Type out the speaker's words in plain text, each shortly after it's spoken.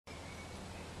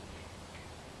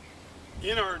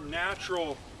In our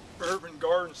natural urban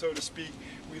garden, so to speak,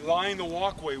 we line the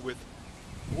walkway with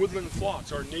woodland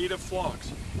phlox, our native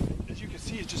phlox. As you can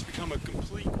see, it's just become a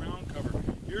complete ground cover.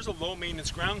 Here's a low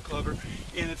maintenance ground cover,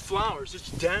 and it flowers.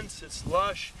 It's dense, it's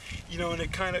lush, you know, and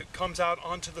it kind of comes out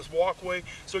onto this walkway,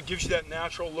 so it gives you that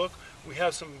natural look. We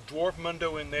have some dwarf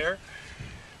mundo in there.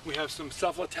 We have some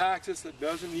cephalotaxis that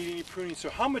doesn't need any pruning. So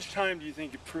how much time do you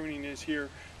think pruning is here?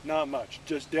 Not much.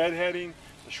 Just deadheading.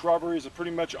 The shrubbery is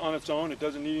pretty much on its own. It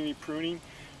doesn't need any pruning.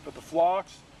 But the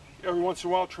phlox, every once in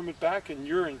a while trim it back and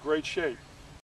you're in great shape.